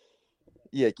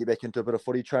get back into a bit of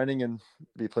footy training and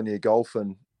be plenty of golf,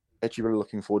 and actually really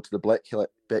looking forward to the Black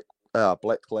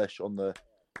Clash on the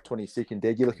 22nd.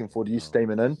 Dad, you're looking forward to you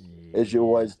steaming in, as you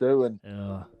always do, and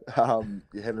you're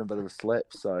having a bit of a slap,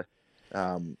 so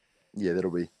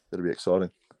that'll be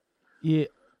exciting.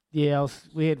 Yeah,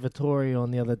 we had Vittoria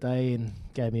on the other day and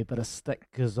gave me a bit of stick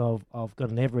because I've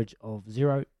got an average of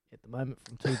 0 at the moment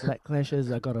from 2 Black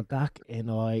Clashes. I got a duck and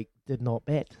I did not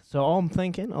bat, so I'm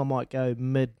thinking I might go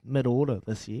mid order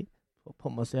this year. I'll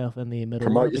put myself in the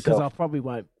middle order because I probably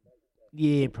won't.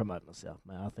 Yeah, promote myself,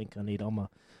 mate. I think I'm a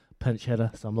pinch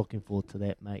hitter, so I'm looking forward to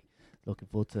that, mate. Looking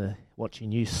forward to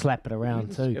watching you slap it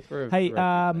around too. Hey,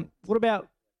 what about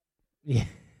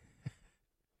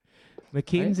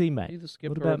Mackenzie, mate?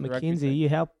 What about Mackenzie? You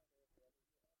help?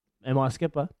 Am I a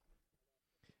skipper?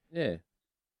 Yeah.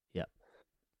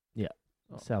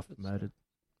 Self-promoted.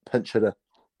 Pinch hitter.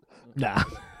 Nah,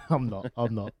 I'm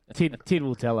not. Ted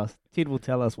will tell us. Ted will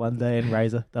tell us one day, and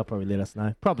Razor, they'll probably let us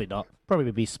know. Probably not. Probably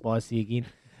be spicy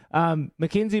again.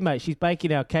 Mackenzie, mate, she's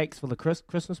baking our cakes for the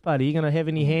Christmas party. Are you going to have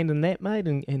any hand in that, mate,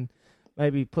 and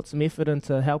maybe put some effort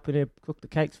into helping her cook the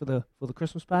cakes for the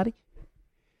Christmas party?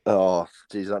 Oh,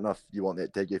 geez, I don't know if you want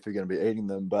that, Dad, if you're going to be eating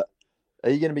them, but are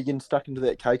you going to be getting stuck into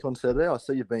that cake on Saturday? I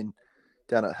see you've been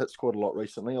down at Hit Squad a lot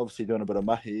recently, obviously doing a bit of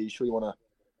mahi. Are you sure you want to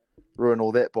ruin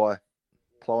all that by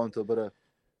plowing to a bit of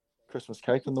Christmas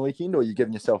cake on the weekend, or are you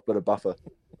giving yourself a bit of buffer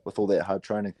with all that hard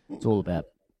training? It's all about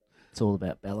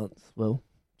balance, Will.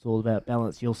 It's all about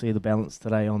balance. You'll see the balance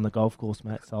today on the golf course,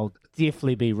 mate. So I'll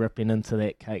definitely be ripping into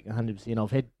that cake 100%.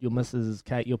 I've had your missus's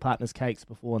cake, your partner's cakes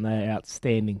before, and they're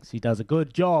outstanding. She does a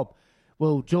good job.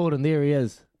 Will Jordan, there he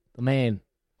is, the man.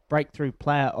 Breakthrough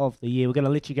Player of the Year. We're going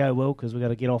to let you go, Will, because we've got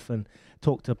to get off and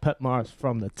talk to Pip Morris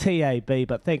from the TAB.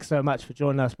 But thanks so much for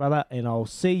joining us, brother, and I'll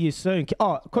see you soon.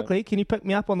 Oh, quickly, can you pick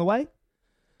me up on the way?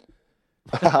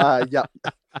 Yeah.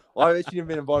 I've actually never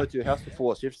been invited to your house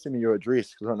before, so you have to send me your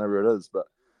address because I don't know where it is. But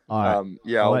all right.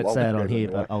 Yeah, I won't say it on here,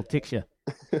 but I'll text you.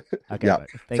 Okay, yeah,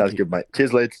 mate. Sounds good, mate.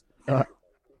 Cheers, lads. All right.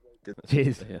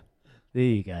 Cheers. Yeah. There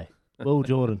you go. Will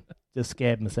Jordan just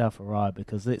scared himself a ride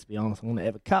because, let's be honest, I'm going to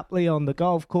have a coupley on the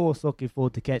golf course. Looking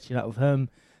forward to catching up with him,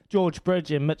 George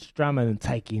Bridge and Mitch Drummond, and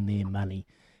taking their money.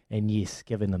 And yes,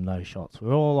 giving them no shots.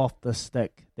 We're all off the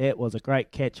stick. That was a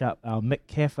great catch-up, our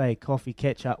McCafe coffee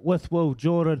catch-up with Will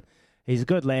Jordan. He's a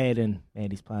good lad, and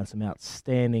man, he's playing some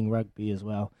outstanding rugby as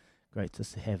well. Great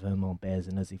to have him on Baz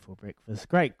and Izzy for breakfast.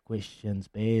 Great questions,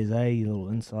 Baz, a little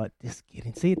insight. Just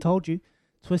getting, see, I told you,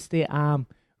 twist their arm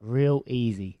real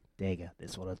easy. Dagger,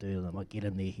 that's what I do to them. I get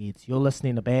in their heads. You're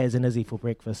listening to Baz and Izzy for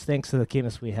breakfast. Thanks to the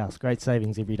Chemist Warehouse. Great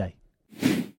savings every day.